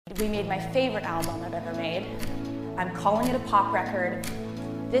We made my favorite album I've ever made. I'm calling it a pop record.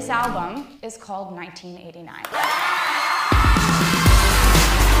 This album is called 1989.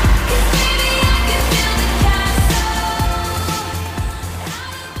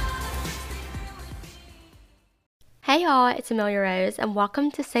 Hey y'all, it's Amelia Rose, and welcome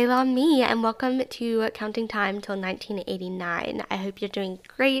to Say La Me, and welcome to Counting Time Till 1989. I hope you're doing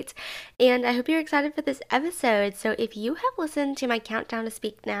great, and I hope you're excited for this episode. So if you have listened to my Countdown to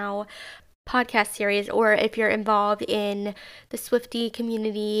Speak Now podcast series, or if you're involved in the Swiftie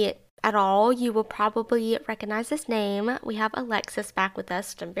community at all, you will probably recognize this name. We have Alecksis back with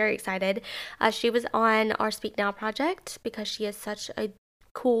us, which I'm very excited. She was on our Speak Now project because she is such a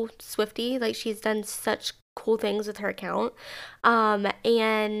cool Swiftie. Like, she's done such cool things with her account. And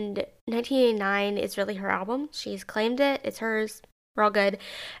 1989 is really her album. She's claimed it. It's hers. We're all good.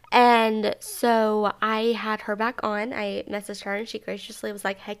 And so I had her back on. I messaged her and she graciously was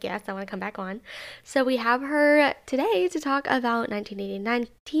like, heck yes, I want to come back on. So we have her today to talk about 1989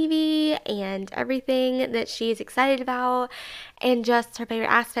 TV and everything that she's excited about and just her favorite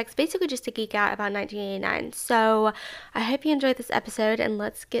aspects, basically just to geek out about 1989. So I hope you enjoyed this episode, and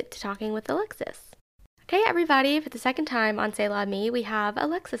let's get to talking with Alecksis. Okay, everybody, for the second time on Say La Me, we have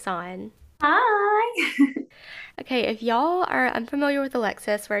Alecksis on. Hi. Okay, if y'all are unfamiliar with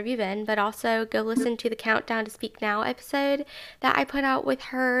Alecksis, where have you been? But also go listen to the Countdown to Speak Now episode that I put out with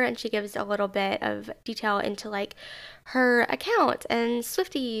her, and she gives a little bit of detail into like her account and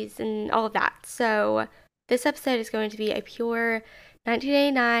Swifties and all of that. So this episode is going to be a pure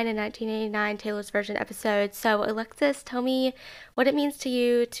 1989 and 1989 Taylor's version episode. So Alecksis, tell me what it means to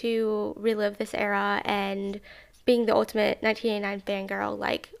you to relive this era and being the ultimate 1989 fangirl,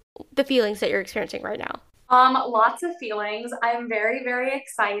 like the feelings that you're experiencing right now. Lots of feelings. I'm very, very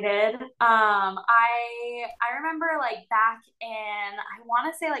excited. I remember like back in, I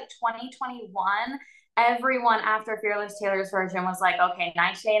want to say like 2021, everyone after Fearless Taylor's version was like, okay,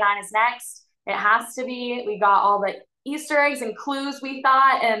 1989 is next. It has to be. We got all the Easter eggs and clues we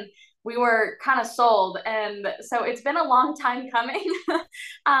thought, and we were kind of sold. And so it's been a long time coming.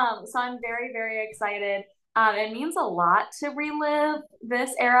 So I'm very, very excited. It means a lot to relive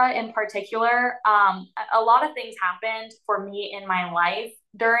this era in particular. A lot of things happened for me in my life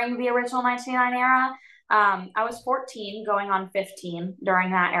during the original 1999 era. I was 14 going on 15 during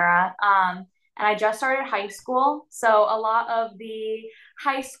that era. And I just started high school. So a lot of the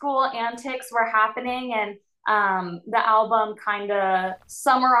high school antics were happening, and the album kind of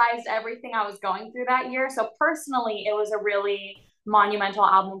summarized everything I was going through that year. So personally, it was a really monumental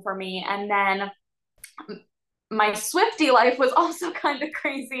album for me. And then my Swiftie life was also kind of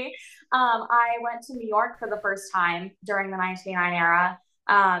crazy. I went to New York for the first time during the 1989 era.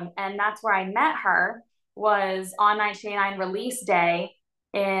 And that's where I met her, was on 1989 release day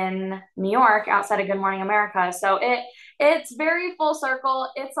in New York outside of Good Morning America. So it's very full circle.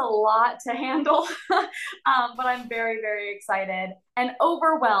 It's a lot to handle, but I'm very, very excited and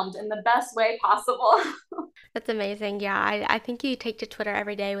overwhelmed in the best way possible. That's amazing. Yeah, I think you take to Twitter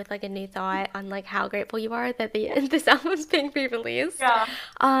every day with like a new thought on like how grateful you are that this album's being re-released.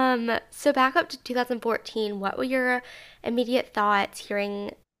 Yeah. So back up to 2014, what were your immediate thoughts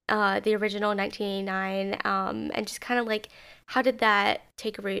hearing the original 1989, and just kind of like how did that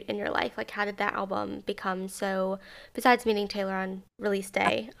take root in your life? Like how did that album become so, besides meeting Taylor on release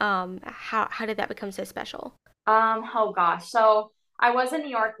day, how did that become so special? Oh gosh. So I was in New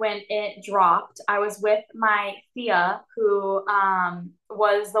York when it dropped. I was with my Thea, who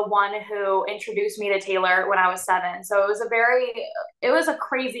was the one who introduced me to Taylor when I was 7. So it was a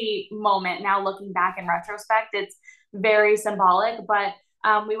crazy moment. Now looking back in retrospect, it's very symbolic. But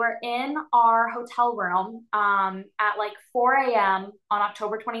we were in our hotel room at like 4 a.m. on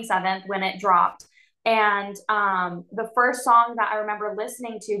October 27th when it dropped. And the first song that I remember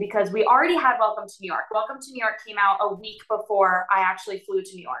listening to, because we already had Welcome to New York. Welcome to New York came out a week before I actually flew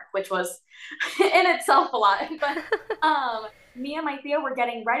to New York, which was in itself a lot. But me and my Thea were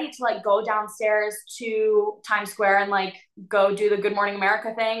getting ready to like go downstairs to Times Square and like go do the Good Morning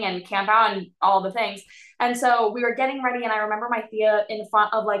America thing and camp out and all the things. And so we were getting ready, and I remember my Thea in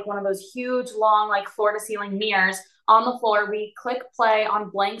front of like one of those huge, long, like floor to ceiling mirrors on the floor. We click play on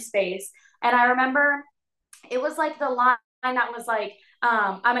Blank Space. And I remember it was like the line that was like,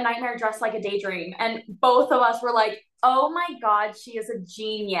 I'm a nightmare dressed like a daydream. And both of us were like, oh my God, she is a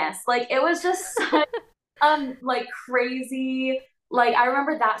genius. Like, it was just such like crazy. Like, I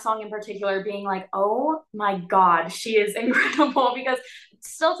remember that song in particular being like, oh my God, she is incredible. Because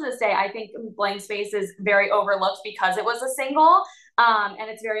still to this day, I think Blank Space is very overlooked because it was a single. And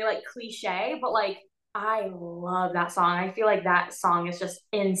it's very like cliche, but like I love that song. I feel like that song is just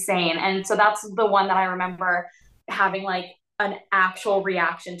insane. And so that's the one that I remember having like an actual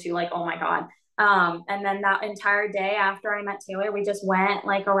reaction to, like, oh my God. And then that entire day after I met Taylor, we just went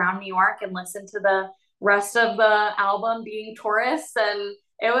like around New York and listened to the rest of the album being tourists, and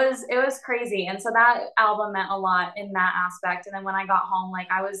it was crazy. And so that album meant a lot in that aspect. And then when I got home, like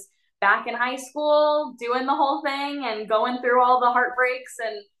I was back in high school doing the whole thing and going through all the heartbreaks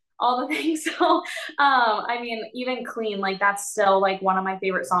and all the things. So I mean, even Clean, like that's still like one of my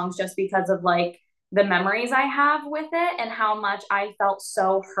favorite songs just because of like the memories I have with it and how much I felt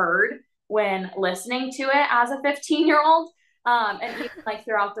so heard when listening to it as a 15-year-old. And even like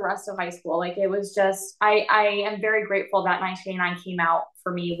throughout the rest of high school, like it was just, I am very grateful that 1989 came out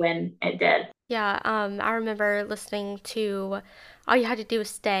for me when it did. Yeah, I remember listening to All You Had to Do Was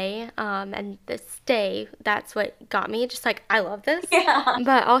Stay, and the Stay, that's what got me. Just like, I love this. Yeah.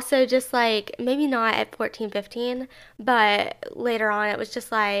 But also just like, maybe not at 14, 15, but later on it was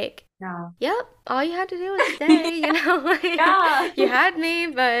just like, No. yep, all you had to do was stay, like, Yeah. you had me,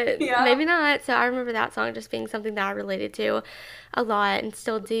 but Yeah. maybe not. So I remember that song just being something that I related to a lot and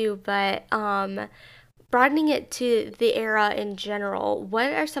still do. But broadening it to the era in general,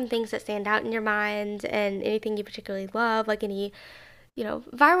 what are some things that stand out in your mind and anything you particularly love, like any,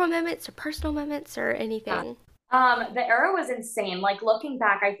 viral moments or personal moments or Yeah. anything? The era was insane. Like looking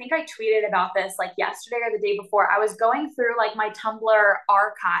back, I think I tweeted about this like yesterday or the day before. I was going through like my Tumblr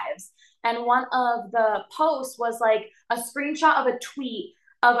archives, and one of the posts was like a screenshot of a tweet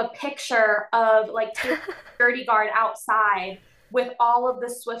of a picture of like Taylor's security guard outside with all of the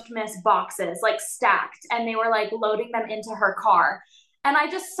Swift Miss boxes like stacked, and they were like loading them into her car. And I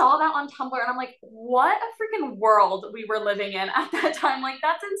just saw that on Tumblr and I'm like, what a freaking world we were living in at that time. Like,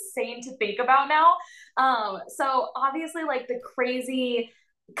 that's insane to think about now. So obviously, like the crazy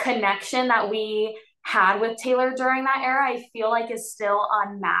connection that we had with Taylor during that era, I feel like is still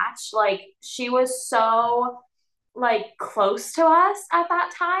unmatched. Like, she was so like close to us at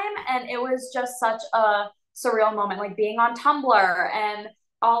that time, and it was just such a surreal moment, like being on Tumblr and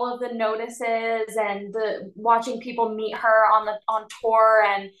all of the notices and the watching people meet her on tour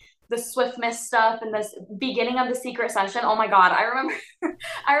and the Swift Miss stuff and this beginning of the secret session. Oh my God. I remember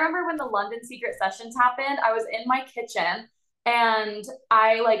I remember when the London secret sessions happened, I was in my kitchen and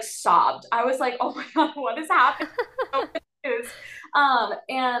I like sobbed. I was like, oh my God, what is happening? So confused.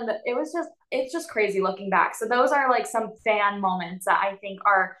 And it's just crazy looking back. So those are like some fan moments that I think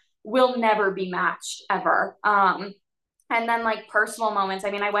are will never be matched ever. And then like personal moments.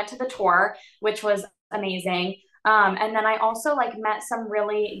 I mean, I went to the tour, which was amazing. And then I also like met some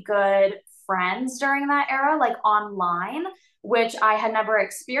really good friends during that era, like online, which I had never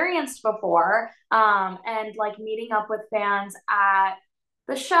experienced before. And like meeting up with fans at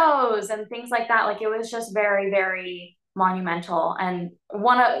the shows and things like that. Like it was just very, very monumental. And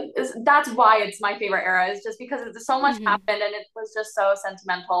that's why it's my favorite era, is just because so much Hmm. happened and it was just so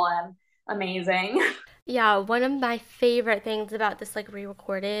sentimental and amazing. Yeah, one of my favorite things about this like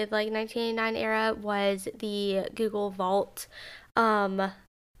re-recorded like 1989 era was the Google Vault um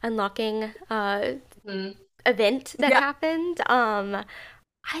unlocking Mhm. event that Yeah. happened.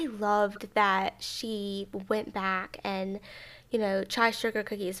 I loved that she went back and, Chai Sugar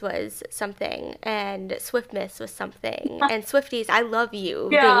Cookies was something, and Swift Miss was something, and Swifties, I Love You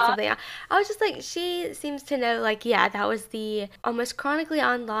being Yeah. something. I was just like, she seems to know, like, yeah, that was the almost chronically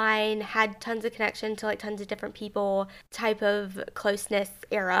online, had tons of connection to like tons of different people type of closeness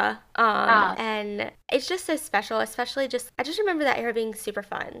era. Yeah. And it's just so special, especially just, I just remember that era being super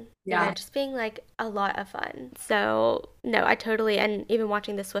fun, Yeah. just being like a lot of fun. So, no, I totally, and even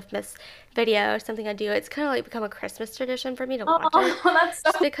watching the Swift Miss video, something I do, it's kind of like become a Christmas tradition for me to watch it Oh, that's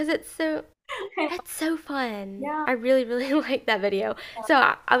just so because it's so fun. yeah. I really, really like that video.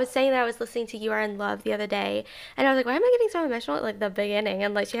 So I was saying that I was listening to You Are in Love the other day, and I was like, why am I getting so emotional at like the beginning?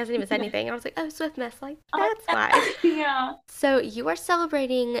 And like she hasn't even said anything. And I was like, oh, Swift Miss, like that's why. Yeah. So you are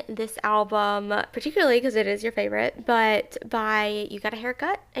celebrating this album, particularly because it is your favorite, but by you got a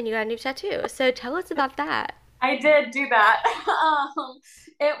haircut and you got a new tattoo. So tell us about that. I did do that.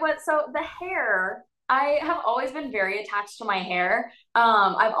 It was so the hair. I have always been very attached to my hair.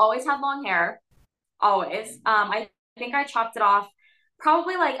 I've always had long hair, always. I think I chopped it off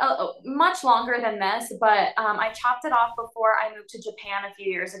probably like much longer than this, but I chopped it off before I moved to Japan a few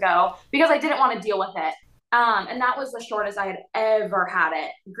years ago because I didn't want to deal with it. And that was the shortest I had ever had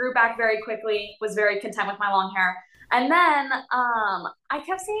it. Grew back very quickly, was very content with my long hair. And then I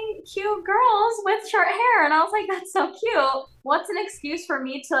kept seeing cute girls with short hair, and I was like, that's so cute. What's an excuse for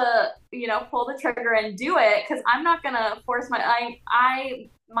me to, pull the trigger and do it? Because I'm not gonna force I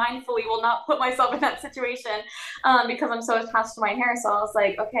mindfully will not put myself in that situation because I'm so attached to my hair. So I was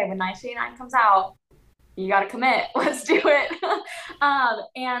like, okay, when 989 comes out, you got to commit. Let's do it.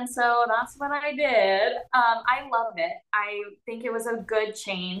 And so that's what I did. I love it. I think it was a good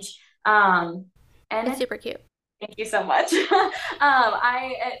change. And It's super cute. thank you so much. It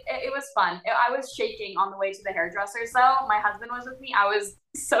was fun. I was shaking on the way to the hairdressers, though. My husband was with me. I was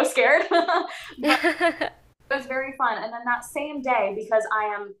so scared, but it was very fun. And then that same day, because I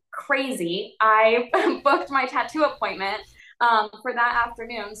am crazy, I booked my tattoo appointment for that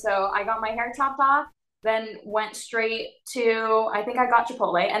afternoon. So I got my hair chopped off, then went straight to, I think I got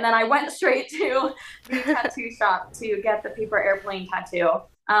Chipotle, and then I went straight to the tattoo shop to get the paper airplane tattoo,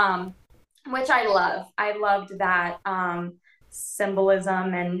 which I love. I loved that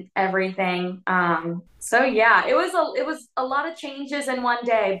symbolism and everything. So yeah, it was a lot of changes in one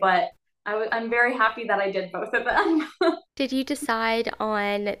day, but I'm very happy that I did both of them. Did you decide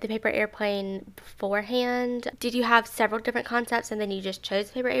on the paper airplane beforehand? Did you have several different concepts and then you just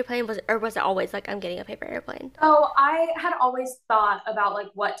chose paper airplane? Or was it always like, I'm getting a paper airplane? So I had always thought about like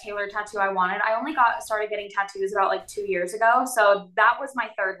what tailored tattoo I wanted. I only got started getting tattoos about like 2 years ago. So that was my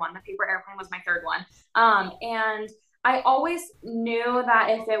third one. The paper airplane was my third one. And I always knew that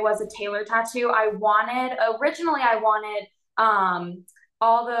if it was a tailored tattoo, originally I wanted,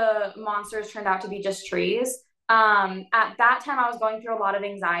 all the monsters turned out to be just trees. At that time, I was going through a lot of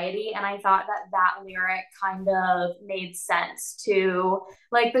anxiety, and I thought that lyric kind of made sense to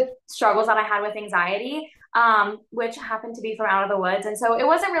like the struggles that I had with anxiety, which happened to be from Out of the Woods. And so it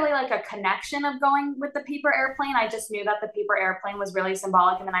wasn't really like a connection of going with the paper airplane. I just knew that the paper airplane was really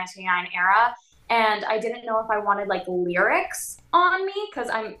symbolic in the 1989 era. And I didn't know if I wanted like lyrics on me because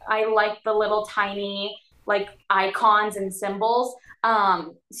I like the little tiny like icons and symbols.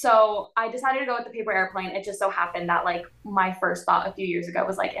 So I decided to go with the paper airplane. It just so happened that like my first thought a few years ago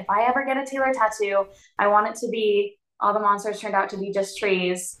was like, if I ever get a Taylor tattoo, I want it to be all the monsters turned out to be just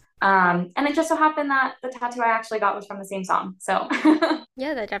trees. And it just so happened that the tattoo I actually got was from the same song. So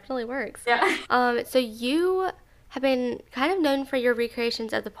Yeah, that definitely works. yeah. So you have been kind of known for your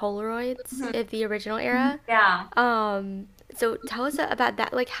recreations of the Polaroids Mhm. of the original era. Yeah. So tell us about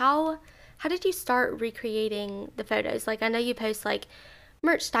that. Like how did you start recreating the photos? Like I know you post like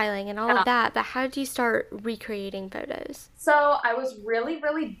merch styling and all Yeah. of that, but how did you start recreating photos? So I was really,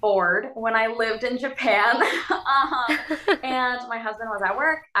 really bored when I lived in Japan. And my husband was at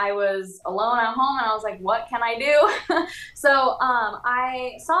work. I was alone at home and I was like, what can I do? So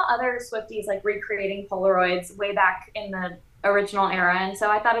I saw other Swifties like recreating Polaroids way back in the original era. And so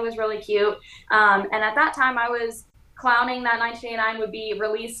I thought it was really cute. And at that time, I was clowning that 1989 would be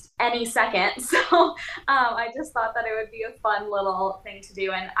released any second. So I just thought that it would be a fun little thing to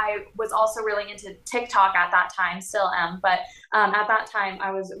do. And I was also really into TikTok at that time, still am. But at that time, I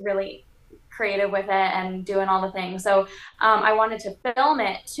was really creative with it and doing all the things. So I wanted to film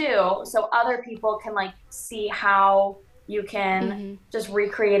it too, so other people can like see how you can Mm-hmm. just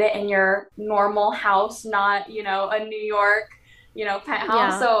recreate it in your normal house, not, a New York, penthouse.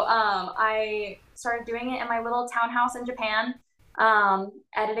 Yeah. So I started doing it in my little townhouse in Japan,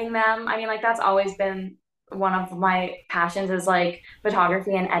 editing them. I mean, like that's always been one of my passions is like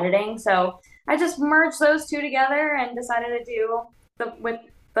photography and editing. So I just merged those two together and decided to do with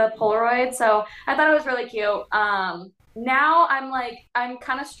the Polaroid. So I thought it was really cute. Now I'm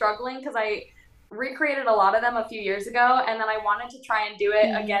kind of struggling because I recreated a lot of them a few years ago, and then I wanted to try and do it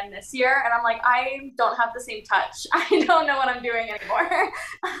Mm-hmm. again this year, and I'm like, I don't have the same touch. I don't know what I'm doing anymore.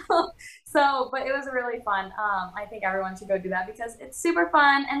 So, but it was really fun. I think everyone should go do that because it's super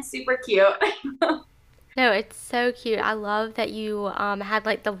fun and super cute. No, it's so cute. I love that you had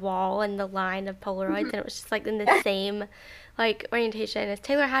like the wall and the line of Polaroids and it was just like in the same like orientation as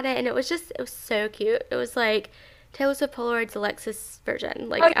Taylor had it and it was so cute. It was like Taylor Swift Polaroid's Alexis version.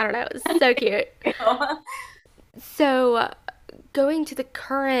 Like I don't know, it was so cute. So going to the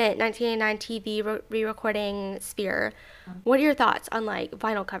current 1989 TV re-recording sphere, what are your thoughts on like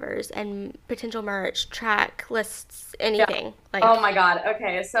vinyl covers and potential merch, track lists, Yeah. anything? Like Oh my God.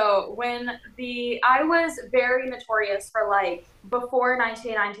 Okay. So I was very notorious for like before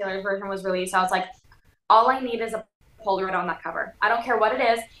 1989 Taylor's version was released, I was like, all I need is a Polaroid on that cover. I don't care what it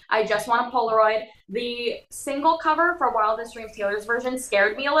is. I just want a Polaroid. The single cover for Wildest Dreams Taylor's version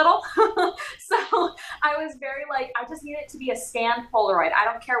scared me a little. So I was very like, I just need it to be a scanned Polaroid. I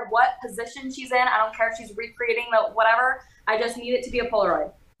don't care what position she's in. I don't care if she's recreating the whatever. I just need it to be a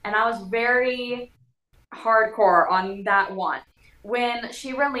Polaroid. And I was very hardcore on that one. When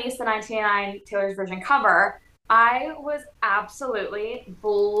she released the 1989 Taylor's version cover, I was absolutely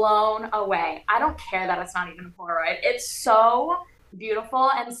blown away. I don't care that it's not even a Polaroid. It's so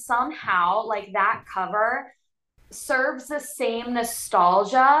beautiful, and somehow like that cover serves the same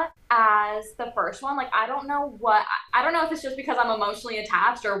nostalgia as the first one. Like I don't know if it's just because I'm emotionally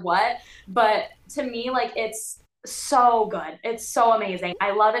attached or what, but to me like it's so good. It's so amazing.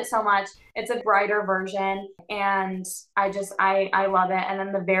 I love it so much. It's a brighter version and I love it. And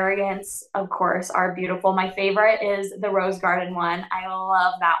then the variants of course are beautiful. My favorite is the rose garden one. I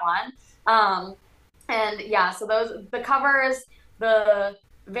love that one. And yeah, so those the covers, the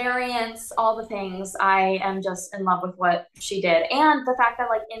variants, all the things. I am just in love with what she did. And the fact that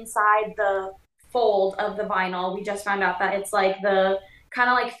like inside the fold of the vinyl, we just found out that it's like the kind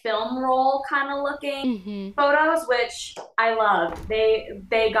of like film roll kind of looking Mm-hmm. photos, which I love.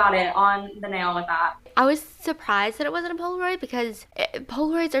 They got it on the nail with that. I was surprised that it wasn't a Polaroid because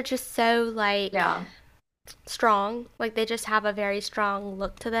Polaroids are just so like Yeah. strong. Like they just have a very strong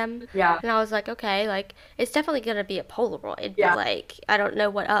look to them. Yeah. And I was like, okay, like it's definitely gonna be a Polaroid, Yeah. but like I don't know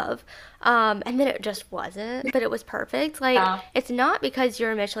what of. And then it just wasn't, but it was perfect. Like Yeah. it's not because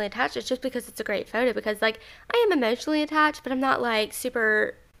you're emotionally attached, it's just because it's a great photo. Because like I am emotionally attached, but I'm not like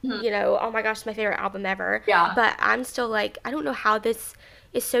super, Mhm. oh my gosh, it's my favorite album ever. Yeah. But I'm still like, I don't know how this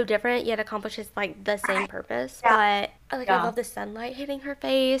is so different yet accomplishes like the same purpose. Yeah. But like I Yeah. love the sunlight hitting her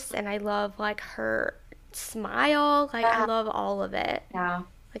face and I love like her smile. Like I Yeah. love all of it. Yeah.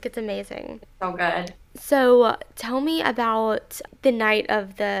 Like it's amazing. So good. So tell me about the night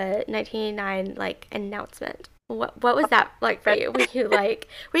of the 1989 like announcement. What was that like for you?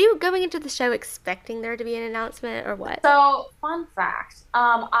 Were you going into the show expecting there to be an announcement or what? So, fun fact,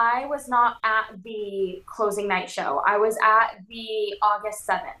 I was not at the closing night show. I was at the August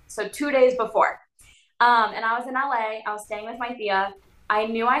 7th, so 2 days before. And I was in LA. I was staying with my Thea. I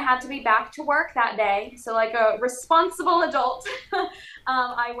knew I had to be back to work that day. So, like a responsible adult,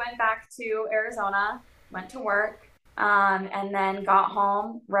 I went back to Arizona, went to work, and then got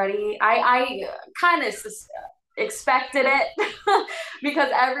home ready. I kind of expected it because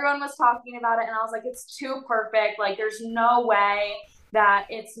everyone was talking about it, and I was like, it's too perfect. Like, there's no way that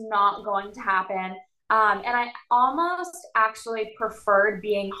it's not going to happen. And I almost actually preferred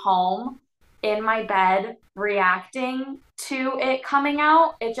being home in my bed reacting to it coming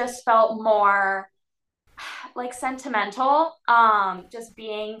out. It just felt more like sentimental, just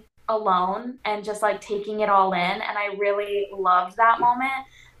being alone and just like taking it all in. And I really loved that moment.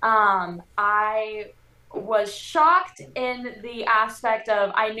 I was shocked in the aspect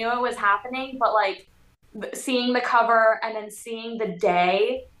of I knew it was happening, but like seeing the cover and then seeing the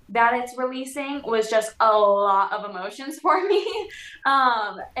day that it's releasing was just a lot of emotions for me.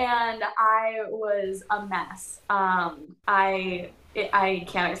 And I was a mess. I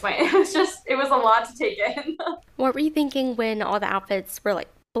can't explain. It was a lot to take in. What were you thinking when all the outfits were like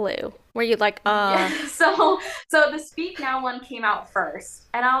blue? Were you like, Yeah. So the Speak Now one came out first,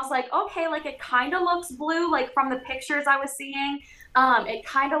 and I was like, okay, like it kind of looks blue, like from the pictures I was seeing. It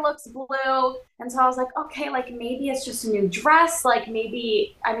kind of looks blue, and so I was like, okay, like maybe it's just a new dress, like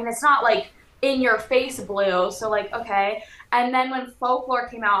maybe, I mean, it's not like in your face blue, so like okay. And then when Folklore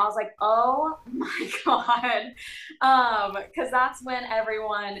came out, I was like, oh my God, because that's when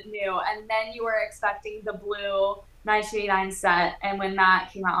everyone knew, and then you were expecting the blue 1989 set, and when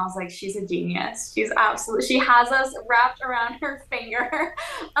that came out I was like, she's a genius. She has us wrapped around her finger.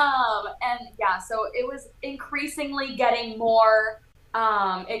 And yeah, so it was increasingly getting more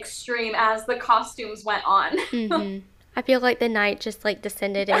extreme as the costumes went on. mm-hmm. I feel like the night just like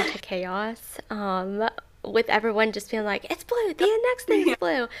descended into chaos. With everyone just feeling like it's blue, the next thing is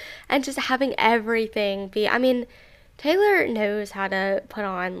blue, and just having everything be. I mean, Taylor knows how to put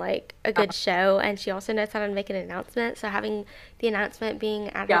on like a good show, and she also knows how to make an announcement. So having the announcement being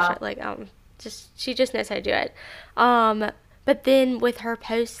at her show, like she just knows how to do it. But then with her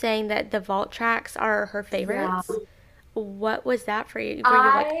post saying that the vault tracks are her favorites, Yeah. what was that for you? Were you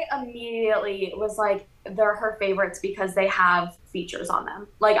I immediately was like, they're her favorites because they have features on them.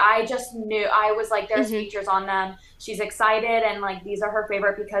 Like I just knew, I was like, there's features on them. She's excited, and like these are her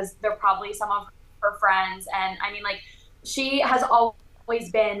favorite because they're probably some of her friends. And I mean, like she has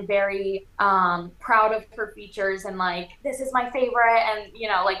always been very proud of her features and like, this is my favorite. And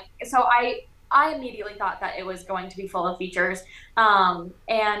like, so I immediately thought that it was going to be full of features. And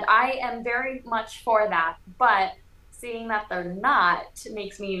I am very much for that. But seeing that they're not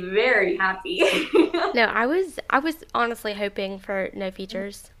makes me very happy. No, I was honestly hoping for no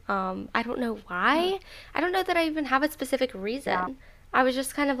features. I don't know why. I don't know that I even have a specific reason. Yeah. I was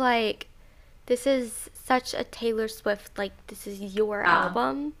just kind of like, this is such a Taylor Swift, like, this is your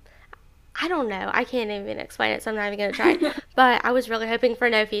album. I don't know. I can't even explain it, so I'm not even going to try. But I was really hoping for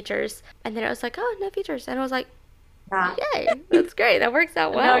no features. And then it was like, oh, no features. And I was like, Yeah. yay, that's great. That works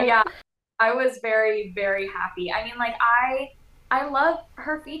out well. No, yeah. I was very, very happy. I mean, like I love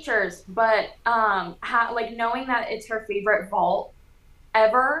her features, but like knowing that it's her favorite vault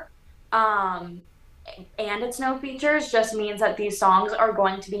ever, um, and it's no features just means that these songs are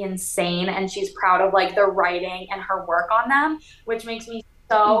going to be insane, and she's proud of like the writing and her work on them, which makes me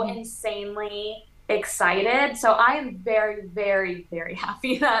so insanely excited. So I am very, very, very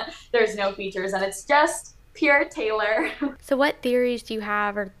happy that there's no features and it's just pure Taylor. So what theories do you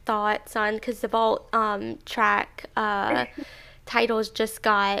have or thoughts on, because the vault track titles just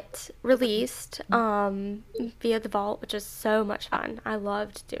got released via the vault, which was so much fun. I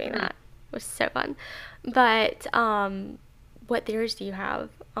loved doing that. It was so fun. But what theories do you have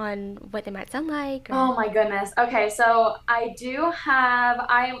on what they might sound like? Or... Oh my goodness. Okay, so I did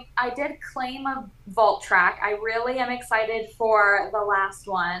claim a vault track. I really am excited for the last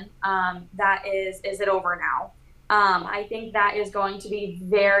one. That is It Over Now? I think that is going to be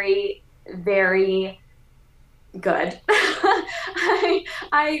very, very good. I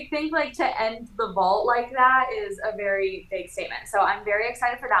think like to end the vault like that is a very big statement. So I'm very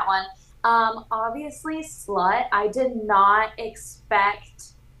excited for that one. Obviously Slut. I did not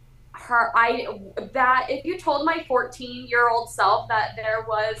expect her that if you told my 14-year-old self that there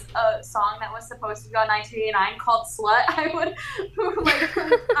was a song that was supposed to be on 1989 called Slut, I would like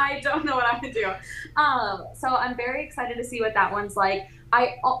I don't know what I would do. So I'm very excited to see what that one's like.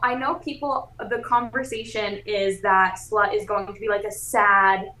 I know people, the conversation is that Slut is going to be like a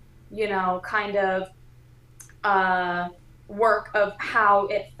sad, you know, kind of work of how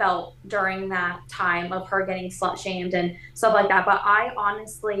it felt during that time of her getting slut shamed and stuff like that. But I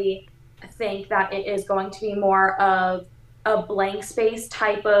honestly think that it is going to be more of a blank space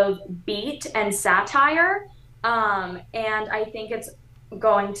type of beat and satire. And I think it's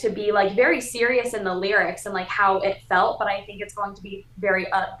going to be like very serious in the lyrics and like how it felt, but I think it's going to be very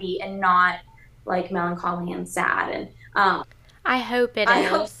upbeat and not like melancholy and sad. And I hope it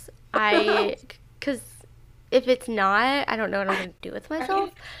is. Because if it's not, I don't know what I'm going to do with myself.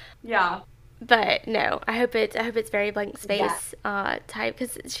 Yeah. But no, I hope it's very blank space type,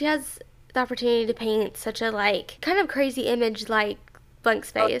 because she has the opportunity to paint such a like kind of crazy image like blank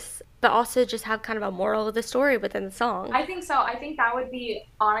space, but also just have kind of a moral of the story within the song. I think so. I think that would be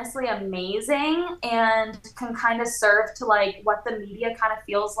honestly amazing and can kind of serve to like what the media kind of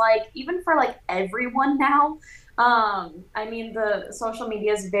feels like, even for like everyone now. I mean, the social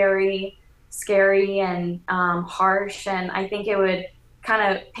media is very scary and harsh, and I think it would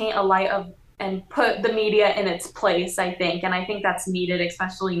kind of paint a light of and put the media in its place, I think. And I think that's needed,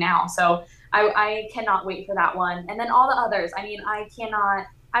 especially now. So I cannot wait for that one. And then all the others. I mean, I'm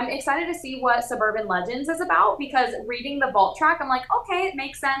excited to see what Suburban Legends is about, because reading the vault track, I'm like, okay, it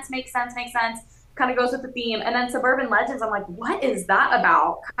makes sense. Kind of goes with the theme. And then Suburban Legends, I'm like, what is that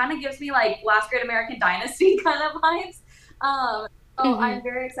about? Kind of gives me like Last Great American Dynasty kind of vibes. So I'm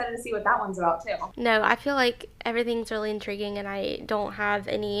very excited to see what that one's about too. No, I feel like everything's really intriguing, and I don't have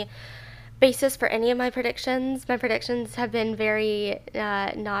any basis for any of my predictions. My predictions have been very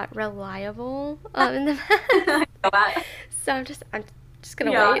not reliable in the past. So I'm just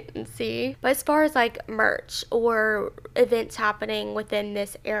gonna wait and see. But as far as like merch or events happening within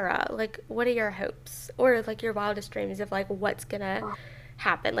this era, like what are your hopes or like your wildest dreams of like what's gonna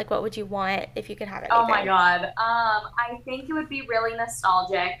happen? Like what would you want if you could have anything? Oh my god. I think it would be really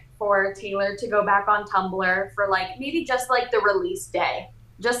nostalgic for Taylor to go back on Tumblr for like maybe just like the release day.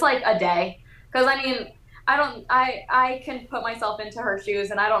 Just like a day. Because I mean, I can put myself into her shoes,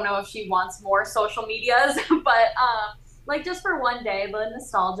 and I don't know if she wants more social medias, but like just for one day, the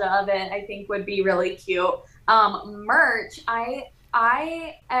nostalgia of it I think would be really cute. Merch,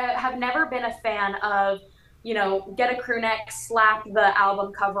 I have never been a fan of, you know, get a crew neck, slap the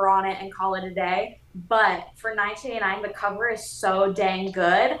album cover on it and call it a day. But for 1989, the cover is so dang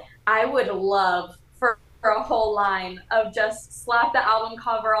good. I would love for a whole line of just slap the album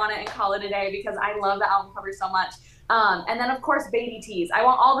cover on it and call it a day, because I love the album cover so much. And then of course baby tees. I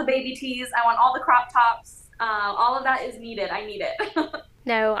want all the baby tees. I want all the crop tops. All of that is needed. I need it.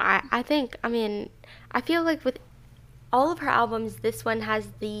 No, I think, I mean, I feel like with all of her albums, this one has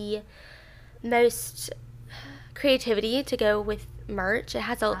the most creativity to go with merch. It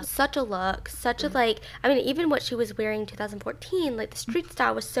has such a look, such a like, I mean, even what she was wearing in 2014, like the street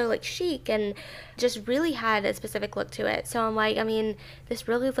style was so like chic and just really had a specific look to it. So I'm like, I mean, this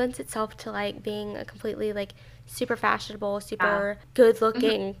really lends itself to like being a completely like super fashionable, Yeah. super good Mhm.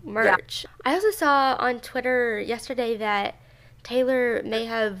 looking Yeah. merch. I also saw on Twitter yesterday that Taylor may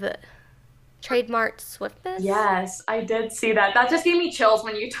have trademarked Swiftness. Yes, I did see that. That just gave me chills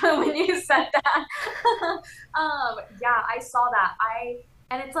when you when you said that. Yeah, I saw that.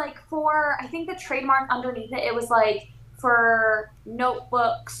 And it's like for I think the trademark underneath it, it was like for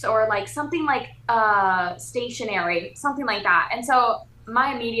notebooks or like something like stationery, something like that. And so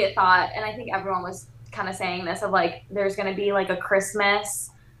my immediate thought, and I think everyone was kind of saying this of like there's gonna be like a Christmas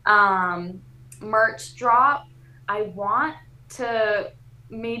um merch drop. I want to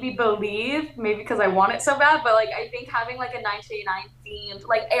maybe believe, maybe because I want it so bad, but like I think having like a 1989 themed,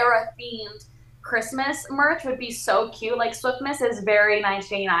 like era themed Christmas merch would be so cute. Like Swiftness is very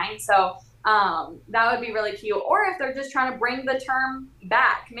 1989, so that would be really cute. Or if they're just trying to bring the term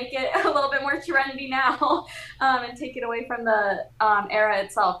back, make it a little bit more trendy now, and take it away from the era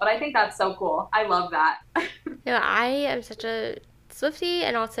itself. But I think that's so cool. I love that. No, I am such a Swiftie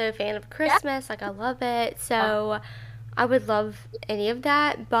and also a fan of Yeah. Christmas. Like, I love it. So I would love any of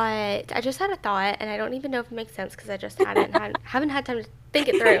that. But I just had a thought, and I don't even know if it makes sense because I just haven't had time to think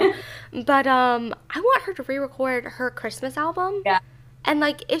it through. But I want her to re-record her Christmas album. Yeah. And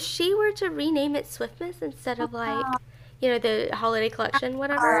like, if she were to rename it Swiftmas instead of like, the holiday collection,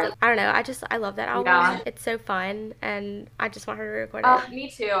 whatever. I don't know. I love that album. Yeah. It's so fun, and I just want her to record it. Oh, me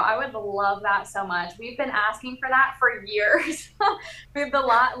too. I would love that so much. We've been asking for that for years. We've the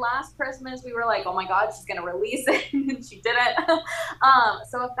last Christmas we were like, oh my God, she's gonna release it, and she didn't.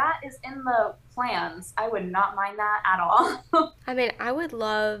 So if that is in the plans, I would not mind that at all. I mean, I would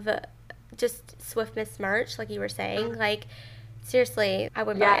love just Swiftmas merch, like you were saying. Like, seriously, I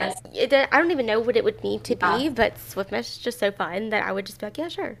would buy Yes. it. I don't even know what it would need to Yeah. be, but Swiftmas is just so fun that I would just be like, yeah,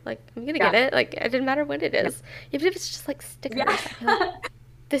 sure. Like, I'm gonna get Yeah. it. Like, it didn't matter what it is. Even if it's just like stickers, Yeah. I'd be like,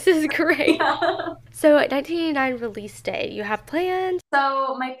 this is great. Yeah. So, 1989 release date, you have plans?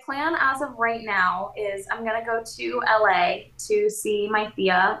 So my plan as of right now is I'm gonna go to LA to see my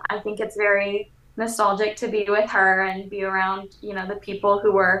Thea. I think it's very nostalgic to be with her and be around, the people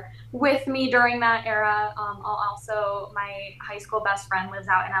who were with me during that era. I'll also my high school best friend lives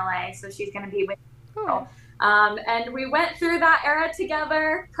out in LA, so she's gonna be with me. Oh. And we went through that era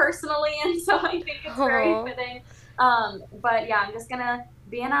together personally, and so I think it's very Oh. fitting. But yeah, I'm just gonna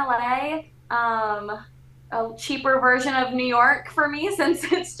be in LA. A cheaper version of New York for me since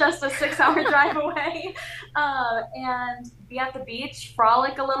it's just a 6 hour drive away. And be at the beach,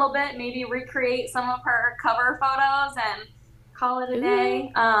 frolic a little bit, maybe recreate some of her cover photos and call it a Ooh.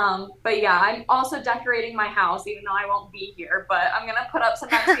 day. But yeah, I'm also decorating my house, even though I won't be here. But I'm gonna put up some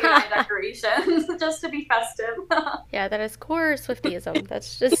 1989 decorations just to be festive. Yeah, that is core Swiftyism.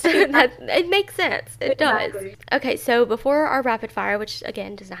 That's just that it makes sense. It does. Exactly. Okay, so before our rapid fire, which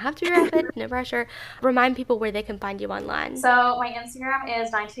again does not have to be rapid, no pressure, remind people where they can find you online. So my Instagram is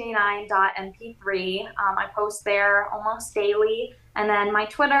 1989.mp3. I post there almost daily. And then my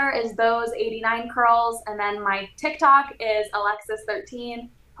Twitter is those 89 curls. And then my TikTok is alecksis13.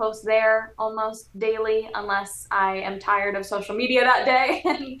 Post there almost daily unless I am tired of social media that day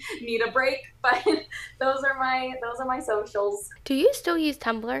and need a break. But those are my socials. Do you still use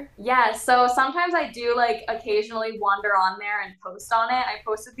Tumblr? Yeah, so sometimes I do like occasionally wander on there and post on it. I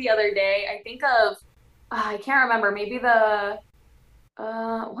posted the other day, I think of I can't remember, maybe the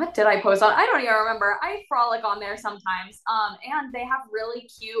what did I post on? I don't even remember. I frolic on there sometimes. And they have really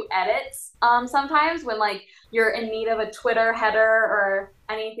cute edits sometimes when like you're in need of a Twitter header or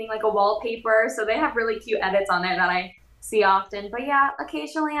anything like a wallpaper. So they have really cute edits on there that I see often. But yeah,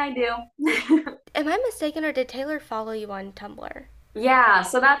 occasionally I do. Am I mistaken, or did Taylor follow you on Tumblr? Yeah,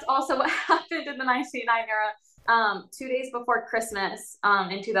 so that's also what happened in the 1999 era. 2 days before Christmas,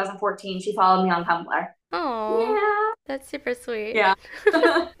 in 2014, she followed me on Tumblr. Oh, Yeah. that's super sweet. Yeah.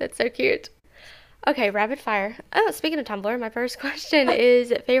 That's so cute. Okay, rapid fire. Oh, speaking of Tumblr, my first question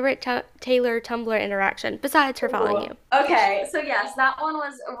is favorite Taylor Tumblr interaction besides her following you. Okay, so yes, that one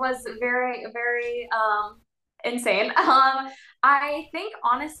was very very insane. I think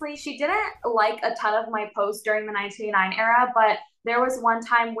honestly she didn't like a ton of my posts during the 1999 era, but there was one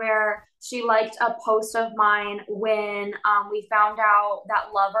time where she liked a post of mine when we found out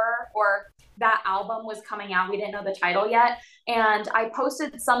that Lover or that album was coming out. We didn't know the title yet, and I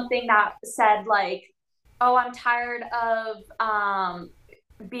posted something that said like, "Oh, I'm tired of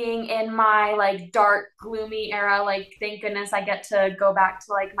being in my like dark gloomy era, like thank goodness I get to go back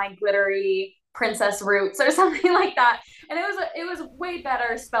to like my glittery princess roots," or something like that. And it was way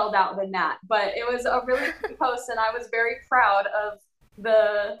better spelled out than that, but it was a really cute post and I was very proud of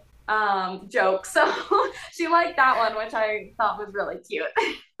the joke. So she liked that one, which I thought was really cute.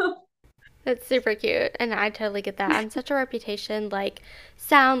 That's super cute, and I totally get that. I'm such a Reputation like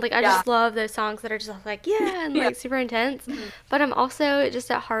sound, like I Yeah. just love those songs that are just like yeah and Yeah. like super intense. But I'm also just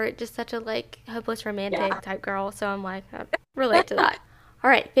at heart just such a like hopeless Yeah. romantic type girl, so I'm like I relate to that. All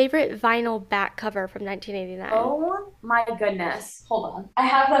right, favorite vinyl back cover from 1989. Oh my goodness. Hold on. I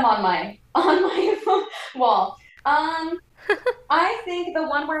have them on my wall. Um, I think the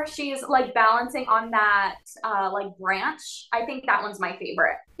one where she's like balancing on that like branch, I think that one's my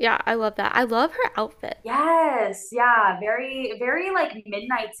favorite. Yeah, I love that. I love her outfit. Yes, yeah, very, very like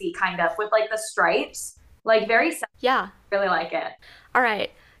midnightsy kind of with like the stripes, like very Yeah. really like it. All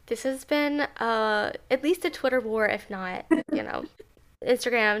right. This has been at least a Twitter war, if not,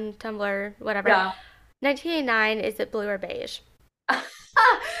 Instagram, Tumblr, whatever. Yeah. 1989, is it blue or beige?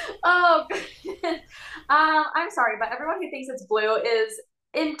 Oh, goodness. I'm sorry, but everyone who thinks it's blue is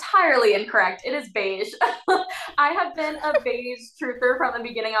entirely incorrect. It is beige. I have been a beige truther from the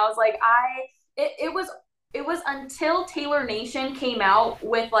beginning. I was like, it was until Taylor Nation came out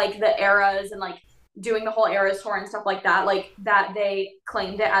with like the eras and like doing the whole eras tour and stuff like that, like that they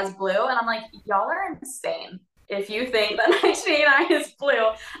claimed it as blue. And I'm like, y'all are insane if you think that 1989 is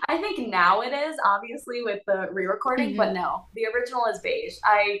blue. I think now it is, obviously, with the re-recording, but no, the original is beige.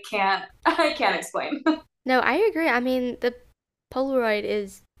 I can't explain. No, I agree. I mean, the Polaroid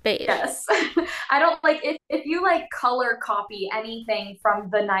is beige. Yes. I don't like if you like color copy anything from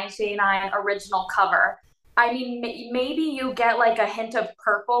the 1989 original cover. I mean, maybe you get like a hint of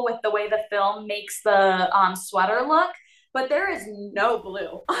purple with the way the film makes the sweater look, but there is no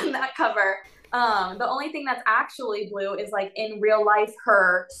blue on that cover. The only thing that's actually blue is like in real life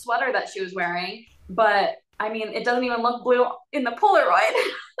her sweater that she was wearing, but I mean, it doesn't even look blue in the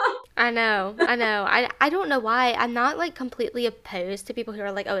Polaroid. I know. I don't know why. I'm not like completely opposed to people who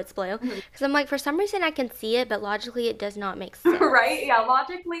are like, oh, it's blue. Because I'm like, for some reason I can see it, but logically it does not make sense. Right? Yeah,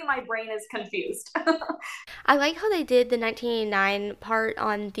 logically my brain is confused. I like how they did the 1989 part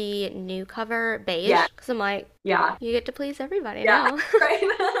on the new cover beige. Yeah. Because I'm like, Yeah. you get to please everybody Yeah. now.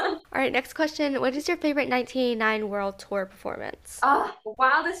 Right. All right, next question. What is your favorite 1989 World Tour performance?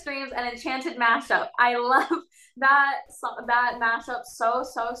 Wildest Dreams and Enchanted mashup. I love that mashup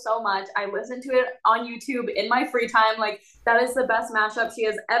so much. I listen to it on YouTube in my free time. Like that is the best mashup she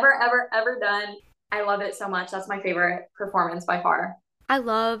has ever done. I love it so much. That's my favorite performance by far. I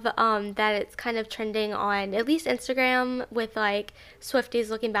love that it's kind of trending on at least Instagram with like Swifties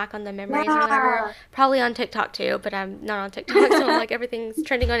looking back on the memories or whatever. Probably on TikTok too, but I'm not on TikTok, so like everything's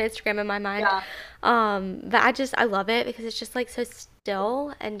trending on Instagram in my mind. Yeah. But I love it because it's just like so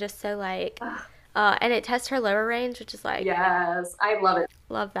still and just so like and it tests her lower range, which is like Yes, I love it.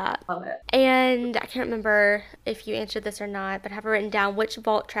 Love that. Love it. And I can't remember if you answered this or not, but I have it written down. Which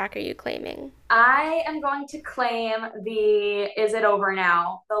vault track are you claiming? I am going to claim the Is It Over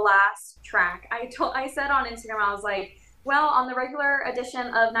Now, the last track. I said on Instagram, I was like, well, on the regular edition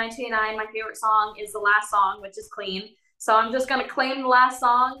of 1989, my favorite song is the last song, which is Clean. So I'm just going to claim the last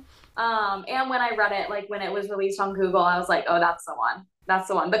song. And when I read it, like when it was released on Google, I was like, oh, that's the one. That's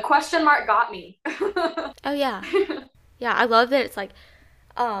the one. The question mark got me. Oh, yeah. Yeah, I love that it's like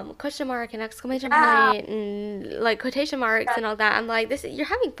question mark and exclamation point and like quotation marks and all that. I'm like, you're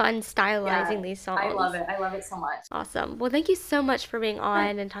having fun stylizing these songs. I love it. I love it so much. Awesome. Well, thank you so much for being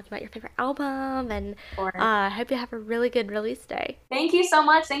on and talking about your favorite album, and I hope you have a really good release day. Thank you so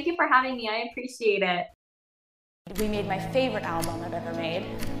much. Thank you for having me. I appreciate it. We made my favorite album I've ever made.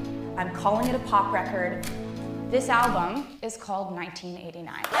 I'm calling it a pop record. This album is called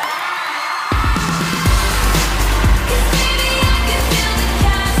 1989.